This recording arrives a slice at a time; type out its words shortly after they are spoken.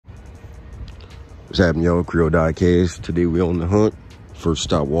What's happening, y'all? Creole Diecast. Today we on the hunt. First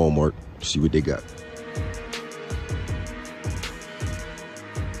stop Walmart. See what they got.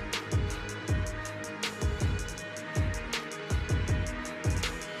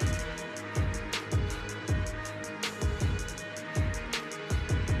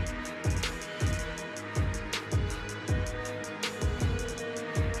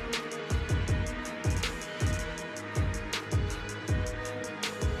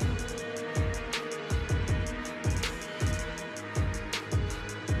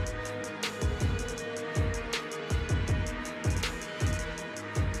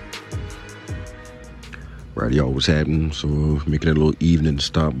 Right, y'all, what's happening? So making a little evening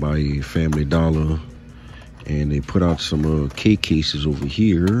stop by Family Dollar, and they put out some K cases over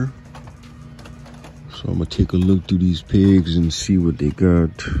here. So I'm gonna take a look through these pigs and see what they got.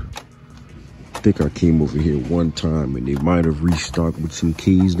 I think I came over here one time and they might have restocked with some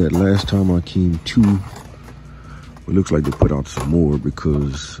K's that last time I came too. It looks like they put out some more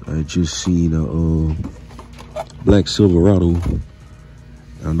because I just seen a black Silverado.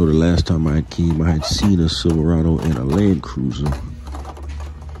 I know the last time I came, I had seen a Silverado and a Land Cruiser.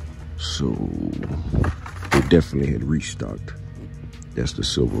 So they definitely had restocked. That's the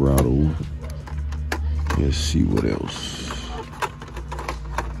Silverado. Let's see what else.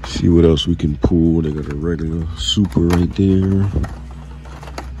 See what else we can pull. They got a regular Super right there.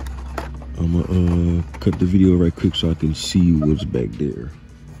 I'm gonna cut the video right quick so I can see what's back there.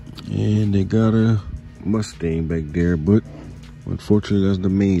 And they got a Mustang back there, but unfortunately, that's the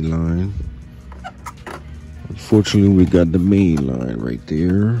main line. Unfortunately, we got the main line right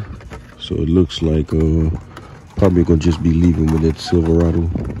there. So it looks like probably gonna just be leaving with that Silverado.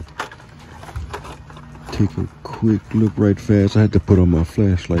 Take a quick look right fast. I had to put on my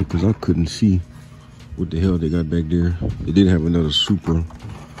flashlight because I couldn't see what the hell they got back there. They did have another Super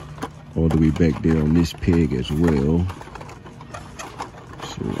all the way back there on this peg as well.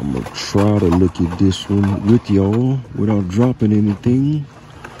 So I'm gonna try to look at this one with y'all without dropping anything.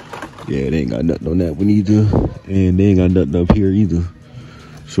 Yeah, they ain't got nothing on that one either. And they ain't got nothing up here either.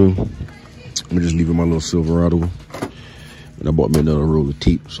 So I'm gonna just leave it my little Silverado. And I bought me another roll of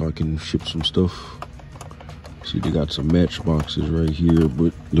tape so I can ship some stuff. See, they got some Matchboxes right here,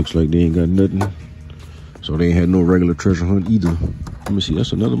 but looks like they ain't got nothing. So they ain't had no regular treasure hunt either. Let me see,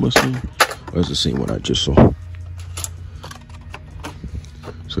 that's another Mustang. Oh, that's the same one I just saw.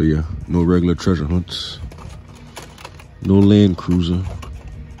 So yeah, no regular treasure hunts. No Land Cruiser.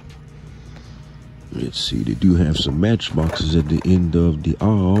 Let's see, they do have some Matchboxes at the end of the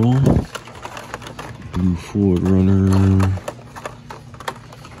aisle. Blue Ford Runner.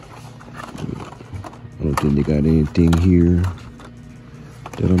 I don't think they got anything here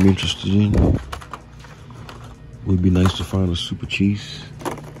that I'm interested in. Would be nice to find a Super Chase.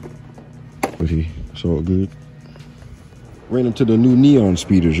 But hey, it's all good. Ran into the new neon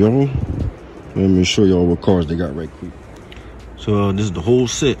speeders, y'all. Let me show y'all what cars they got right quick. So this is the whole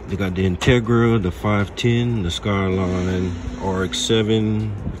set. They got the Integra, the 510, the Skyline,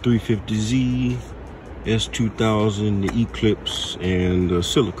 RX-7, 350Z, S2000, the Eclipse, and the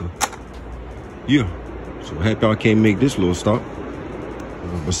Silica. Yeah, so happy I can't make this little stop.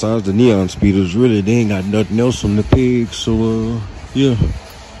 Besides the neon speeders, really, they ain't got nothing else on the peg. So, yeah.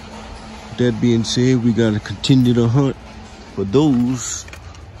 That being said, we gotta continue to hunt for those,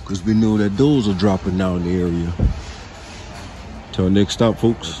 because we know that those are dropping down in the area. Till next stop,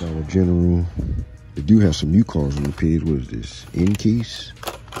 folks. Dollar General. They do have some new cars on the page. What is this? In case?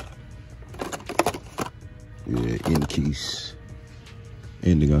 Yeah, in case.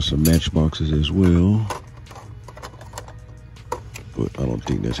 And they got some Matchboxes as well. But I don't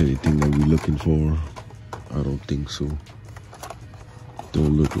think that's anything that we're looking for. I don't think so.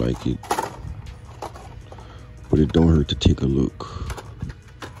 Don't look like it. But it don't hurt to take a look.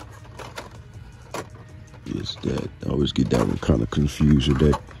 Is that, I always get that one kind of confused with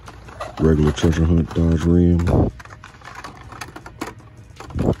that regular treasure hunt Dodge Ram.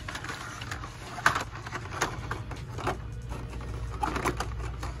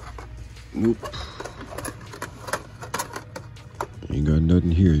 Nope. Ain't got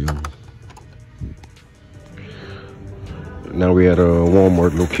nothing here, y'all. Now we at a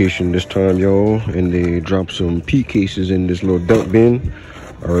Walmart location this time, y'all, and they dropped some P cases in this little dump bin.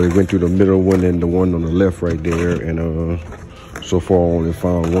 I already went through the middle one and the one on the left right there, and so far I only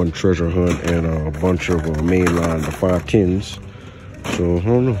found one treasure hunt and a bunch of mainline, the 510s. So I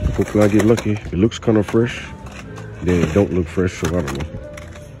don't know, hopefully I get lucky. It looks kind of fresh, then it don't look fresh, so I don't know.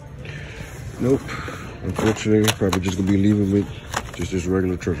 Nope, unfortunately, probably just gonna be leaving with just this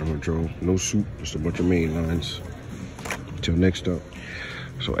regular treasure hunt, y'all. No soup, just a bunch of main lines. Until next up.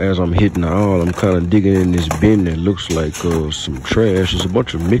 So as I'm hitting the aisle, I'm kind of digging in this bin that looks like some trash. There's a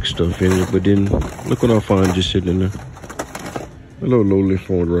bunch of mixed stuff in it, but then look what I find just sitting in there. A little low-lift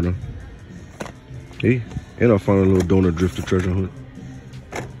phone runner. Hey, and I found a little donut drifter treasure hunt.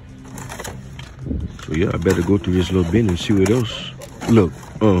 So yeah, I better go through this little bin and see what else. Look,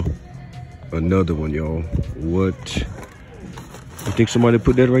 another one, y'all. What? You think somebody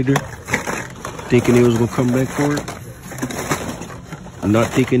put that right there? Thinking they was gonna come back for it? Not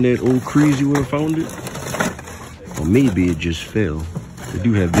thinking that old crazy would have found it? Or maybe it just fell. They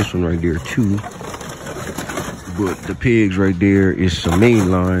do have this one right there too. But the pegs right there is some main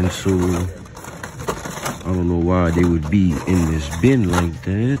line, so I don't know why they would be in this bin like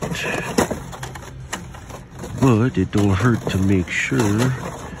that. But it don't hurt to make sure.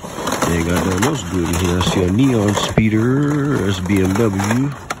 They ain't got nothing else good in here. I see a neon speeder. That's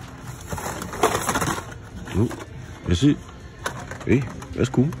BMW. Oh, that's it. Hey, that's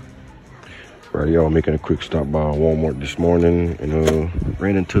cool. Right, y'all, making a quick stop by Walmart this morning and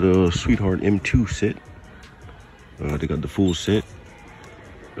ran into the Sweetheart M2 set. They got the full set.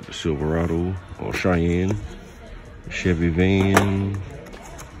 Got the Silverado or Cheyenne, Chevy van.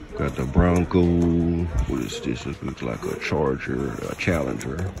 Got the Bronco. What is this? It looks like a Charger, a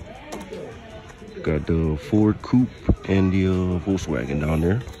Challenger. Got the Ford Coupe and the Volkswagen down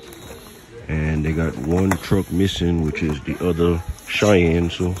there. And they got one truck missing, which is the other Cheyenne.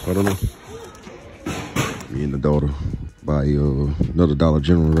 So I don't know. Me and the daughter buy another Dollar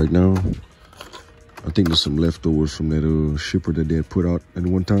General right now. I think there's some leftovers from that shipper that they had put out at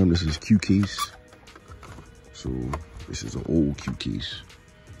one time. This is Q case. So this is an old Q case.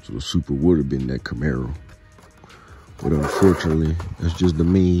 So the Super would have been that Camaro. But unfortunately, that's just the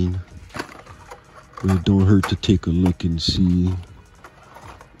main. But it don't hurt to take a look and see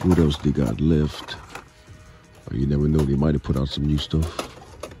what else they got left. Or you never know, they might have put out some new stuff.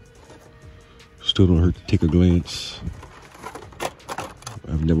 Still don't hurt to take a glance.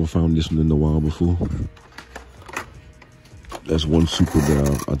 I've never found this one in a while before. That's one Super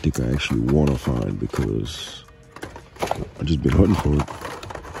that I think I actually want to find because I've just been hunting for it.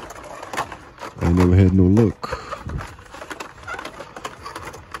 I never had no luck.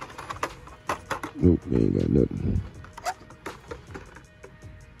 Nope, they ain't got nothing.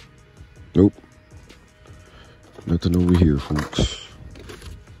 Nope. Nothing over here, folks.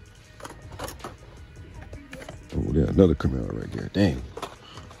 Oh, there's another Camaro right there. Dang.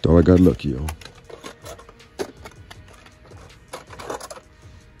 Thought I got lucky, yo.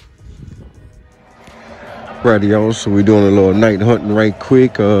 Right, y'all, so we're doing a little night hunting right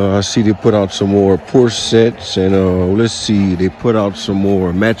quick. I see they put out some more Porsche sets, and let's see, they put out some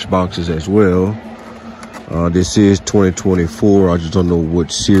more Matchboxes as well. This is 2024. I just don't know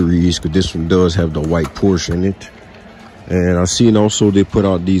what series, because this one does have the white Porsche in it. And I seen also they put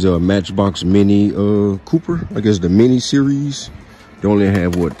out these Matchbox Mini Cooper, I guess the Mini series. They only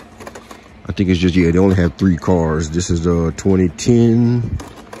have what? I think it's just, yeah, they only have 3 cars. This is the 2010.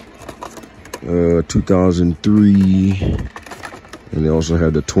 2003, and they also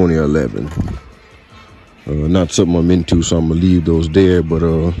have the 2011. Not something I'm into, so I'm gonna leave those there, but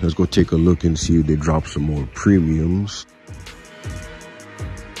let's go take a look and see if they drop some more premiums.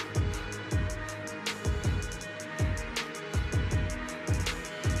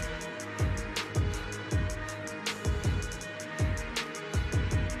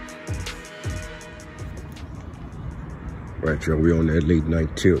 Right, y'all, we on that late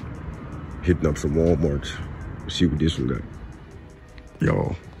night tip. Hitting up some Walmarts. Let's see what this one got.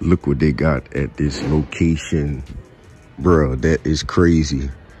 Y'all, look what they got at this location. Bruh, that is crazy.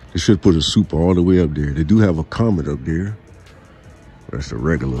 They should put a Super all the way up there. They do have a Comet up there. That's a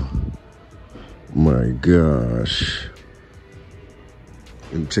regular. My gosh.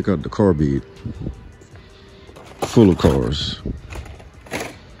 And check out the car bed. Full of cars.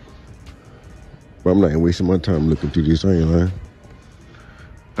 But I'm not even wasting my time looking through this, I ain't lying.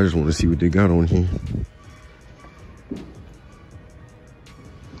 I just want to see what they got on here.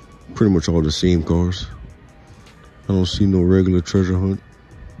 Pretty much all the same cars. I don't see no regular treasure hunt.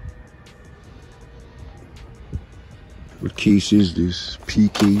 What case is this? P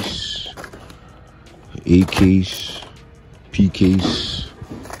case, A case, P case.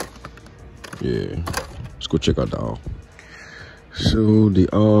 Yeah, let's go check out the aisle. So the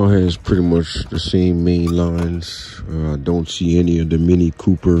aisle has pretty much the same main lines. I don't see any of the Mini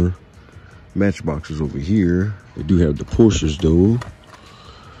Cooper Matchboxes over here. They do have the Porsches though.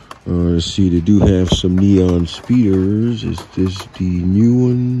 Let's see, they do have some neon speeders. Is this the new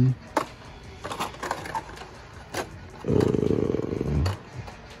one?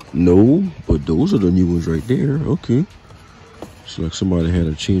 No, but those are the new ones right there. Okay. Looks like somebody had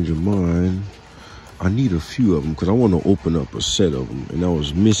a change of mind. I need a few of them because I want to open up a set of them, and I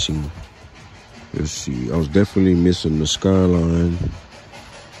was missing. Let's see, I was definitely missing the Skyline.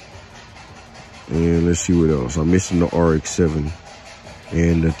 And let's see what else. I'm missing the RX-7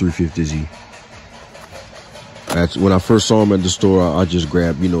 and the 350Z. That's, when I first saw them at the store, I just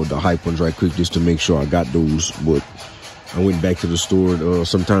grabbed, you know, the hype ones right quick just to make sure I got those. But I went back to the store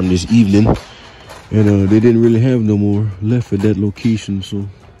sometime this evening, and they didn't really have no more left at that location. So,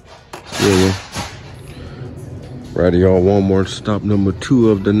 yeah. Right, y'all, Walmart stop number 2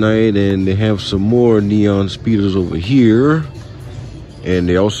 of the night, and they have some more neon speeders over here. And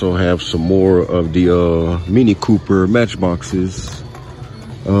they also have some more of the Mini Cooper Matchboxes.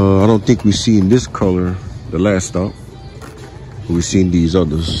 I don't think we've seen this color the last stop. We've seen these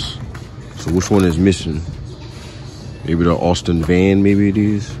others. So which one is missing? Maybe the Austin van, maybe it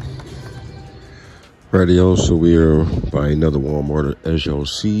is. Righty, y'all, so we are by another Walmart, as y'all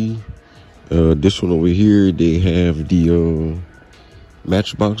see. This one over here, they have the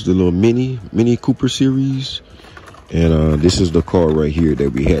Matchbox, the little Mini Cooper series. And this is the car right here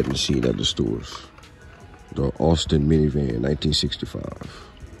that we hadn't seen at the stores. The Austin minivan, 1965.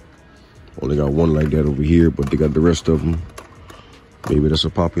 Only got one like that over here, but they got the rest of them. Maybe that's a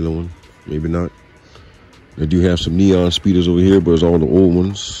popular one, maybe not. They do have some neon speeders over here, but it's all the old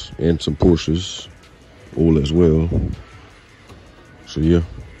ones and some Porsches, old as well. So yeah.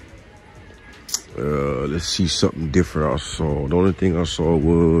 Let's see something different I saw. The only thing I saw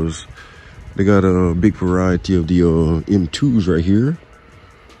was they got a big variety of the M2s right here.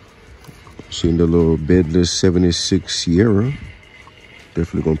 Seeing the little bedless 76 Sierra.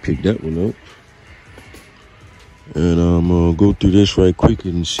 Definitely gonna pick that one up. And I'm gonna go through this right quick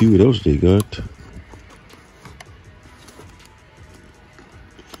and see what else they got.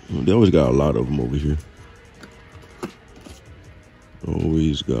 They always got a lot of them over here.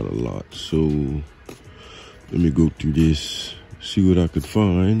 Always got a lot. So let me go through this, see what I could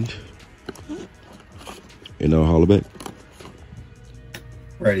find, and I'll holler back.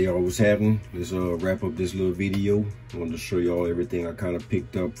 Alrighty, y'all, what's happening? Let's wrap up this little video. I wanted to show y'all everything I kind of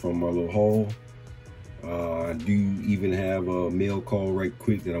picked up from my little haul. I do even have a mail call right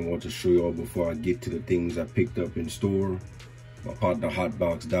quick that I want to show y'all before I get to the things I picked up in store. My partner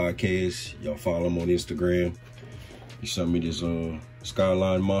Hotbox Diecast, y'all follow him on Instagram. He sent me this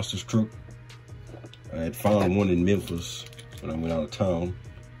Skyline Monsters truck. I had found one in Memphis when I went out of town.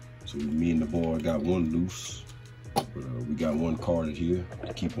 So me and the boy got one loose. But we got one carded here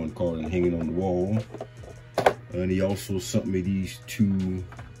to keep one carded hanging on the wall. And he also sent me these two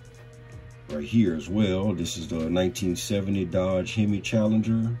right here as well. This is the 1970 Dodge Hemi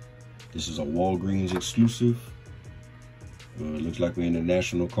Challenger. This is a Walgreens exclusive. Looks like we're in the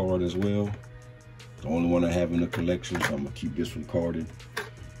national card as well. The only one I have in the collection, so I'm gonna keep this one carded.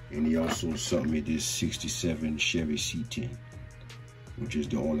 And he also sent me this 67 Chevy C10, which is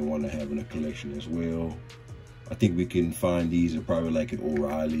the only one I have in the collection as well. I think we can find these at probably like at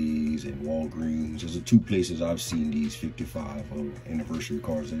O'Reilly's and Walgreens. There's the two places I've seen these 55 anniversary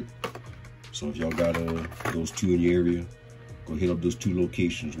cars at. So if y'all got those two in your area, go hit up those two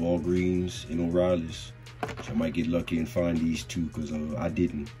locations, Walgreens and O'Reilly's. So I might get lucky and find these two, because I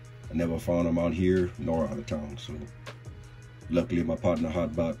didn't. I never found them out here nor out of town. So luckily my partner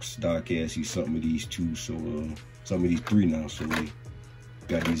Hotbox Diecast, he sent me these two, so sent me these three now. So we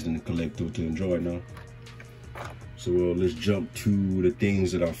got these in the collector to enjoy now. So let's jump to the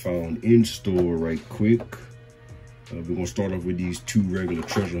things that I found in store right quick. We're gonna start off with these two regular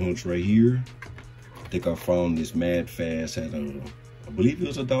treasure hunts right here. I think I found this mad fast at I believe it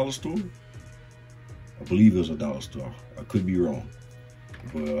was a dollar store. I believe it was a dollar store. I could be wrong.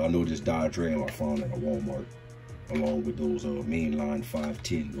 But I know this Dodge Ram I found at a Walmart, along with those mainline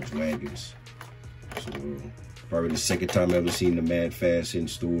 510, those wagons. So probably the second time I ever seen the Mad Fast in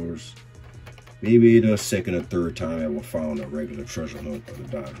stores. Maybe the second or third time I ever found a regular treasure hunt of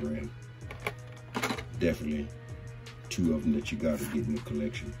the Dodge Ram. Definitely two of them that you gotta get in the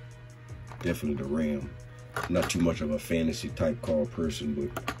collection. Definitely the Ram. Not too much of a fantasy type car person,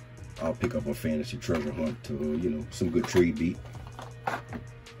 but I'll pick up a fantasy treasure hunt to, you know, some good trade beat.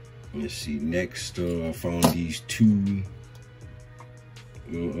 Let's see, next I found these two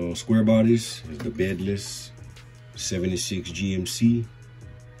square bodies. There's the bedless 76 GMC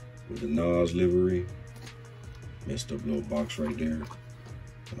with the Nas livery. Messed up little box right there.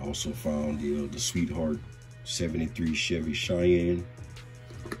 I also found the Sweetheart 73 Chevy Cheyenne.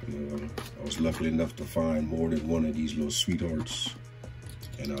 I was lucky enough to find more than one of these little Sweethearts,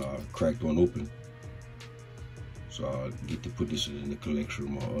 and I cracked one open. So I get to put this in the collection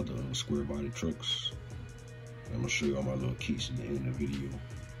of my other square body trucks. I'm gonna show you all my little case at the end of the video.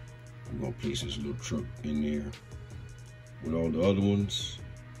 I'm gonna place this little truck in there with all the other ones.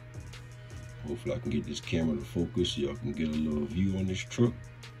 Hopefully I can get this camera to focus so y'all can get a little view on this truck.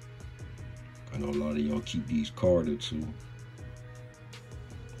 I know a lot of y'all keep these carded, so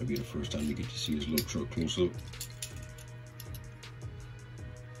it'll be the first time you get to see this little truck close up.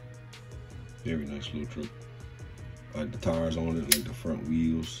 Very nice little truck. I like the tires on it, like the front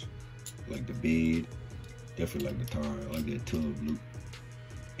wheels, like the bed. Definitely like the tire. I like that tub look.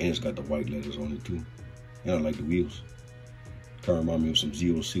 And it's got the white letters on it too. And I like the wheels. Kind of remind me of some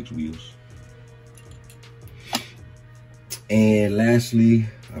 06 wheels. And lastly,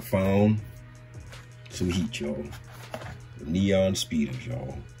 I found some heat, y'all. The neon speeders,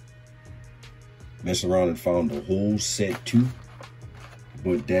 y'all. Messed around and found the whole set too.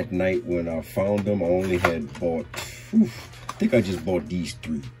 But that night when I found them, I only had bought, I think I just bought these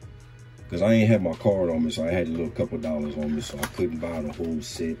 3. Because I ain't had my card on me, so I had a little couple dollars on me, so I couldn't buy the whole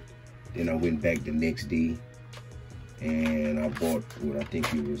set. Then I went back the next day, and I bought what I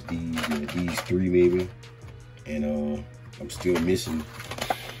think it was these 3 maybe. And I'm still missing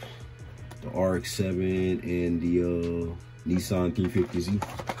the RX-7 and the Nissan 350Z.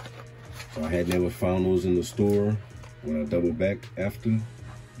 So I had never found those in the store when I double back after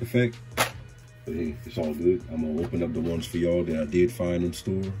the fact. But hey, it's all good. I'm gonna open up the ones for y'all that I did find in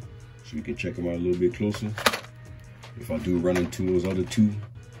store so you can check them out a little bit closer. If I do run into those other 2,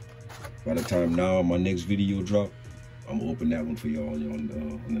 by the time now my next video drop, I'm gonna open that one for y'all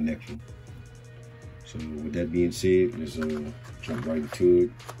on the next one. So with that being said, let's jump right into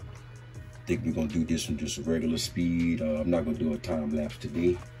it. I think we're gonna do this one just a regular speed. I'm not gonna do a time lapse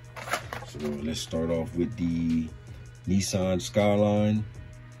today. So let's start off with the Nissan Skyline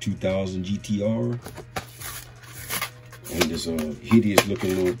 2000 GTR. And this hideous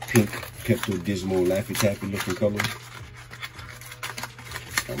looking little pink Pepto Dismo Laffy Taffy looking color.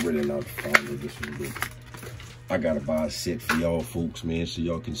 I'm really not fond of this one, but I gotta buy a set for y'all folks, man, so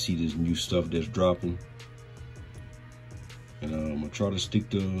y'all can see this new stuff that's dropping. And I'm gonna try to stick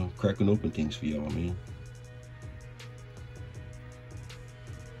to cracking open things for y'all, man.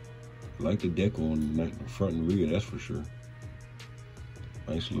 I like the deco on the front and rear, that's for sure.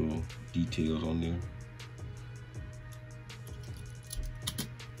 Nice little details on there.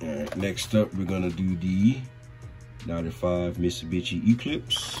 All right, next up, we're gonna do the 95 Mitsubishi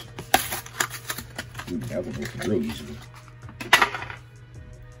Eclipse. Ooh, that one working real easily.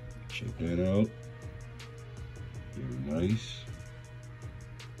 Check that out. Very nice.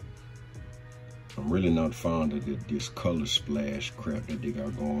 I'm really not fond of this color splash crap that they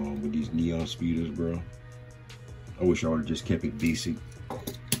got going on with these neon speeders, bro. I wish I would have just kept it basic.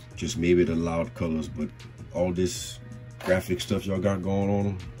 Just maybe the loud colors, but all this graphic stuff y'all got going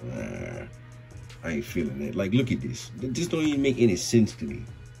on, I ain't feeling it. Like, look at this. This don't even make any sense to me.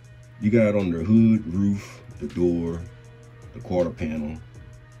 You got on the hood, roof, the door, the quarter panel.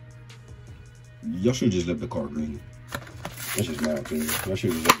 Y'all should just let the car green. That's just my opinion. Y'all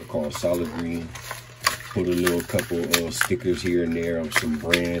should just let the car solid green. Put a little couple stickers here and there of some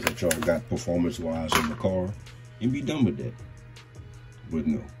brands that y'all got performance-wise in the car, and be done with that. But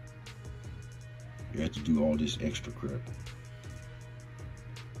no. You have to do all this extra crap.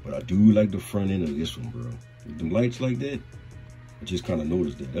 But I do like the front end of this one, bro. With them lights like that, I just kind of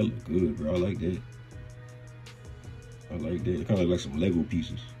noticed that. That look good, bro. I like that. I like that. It kind of like some Lego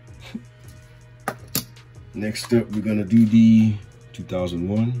pieces. Next up, we're gonna do the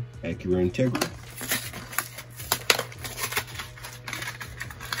 2001 Acura Integra.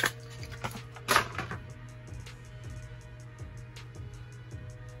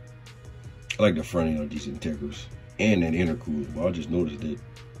 I like the front end of these Integras and that intercooler. Well, I just noticed that,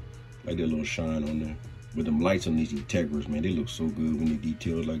 like that little shine on there. With them lights on these Integras, man, they look so good when they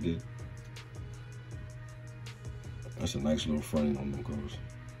detailed like that. That's a nice little front end on them cars.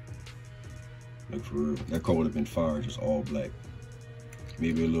 Like, for real, that car would have been fire just all black.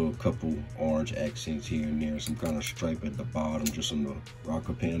 Maybe a little couple orange accents here and there, some kind of stripe at the bottom, just on the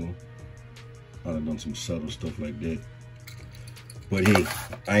rocker panel. I'd have done some subtle stuff like that. But hey,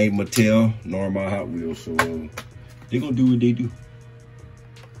 I ain't Mattel nor my Hot Wheels, so they're gonna do what they do.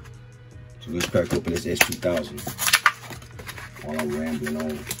 So let's crack open this S2000 while I'm rambling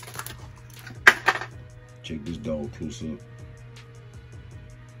on. Check this dog close up.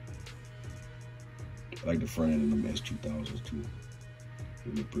 I like the front end of them S2000s too.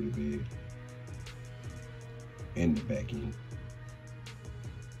 They look pretty big. And the back end.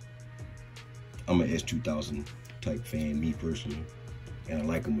 I'm an S2000 type fan, me personally. And I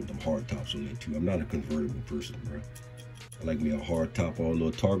like them with them hard tops on it too. I'm not a convertible person, bro. I like me a hard top or a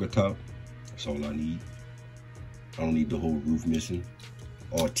little Targa top. That's all I need. I don't need the whole roof missing.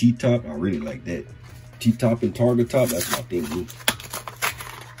 Or T-top, I really like that. T-top and target top, that's my thing.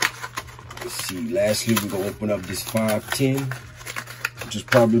 Let's see, lastly, we're gonna open up this 510, which is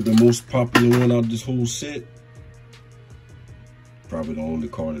probably the most popular one out of this whole set. Probably the only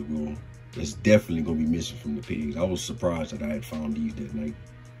car that's definitely gonna be missing from the page. I was surprised that I had found these that night.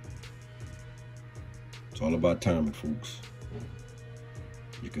 It's all about timing, folks.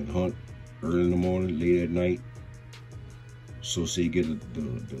 You can hunt early in the morning, late at night. So say you get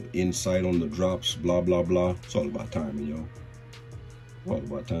the insight on the drops, blah, blah, blah. It's all about timing, y'all. All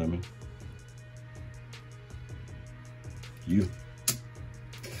about timing. Yeah.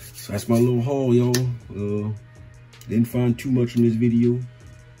 So that's my little haul, y'all. Didn't find too much in this video,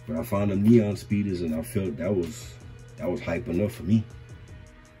 but I found them neon speeders and I felt that was hype enough for me.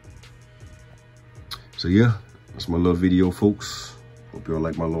 So yeah, that's my little video, folks. Hope y'all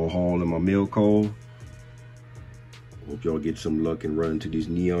like my little haul and my mail call. Hope y'all get some luck and run into these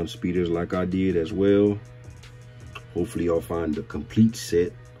neon speeders like I did as well. Hopefully y'all find the complete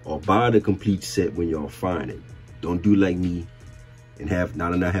set or buy the complete set when y'all find it. Don't do like me and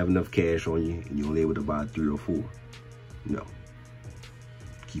not have enough cash on you and you're only able to buy 3 or 4. No.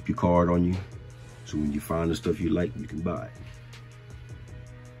 Keep your card on you so when you find the stuff you like, you can buy it.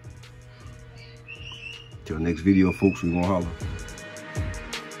 Till next video, folks, we gonna holler.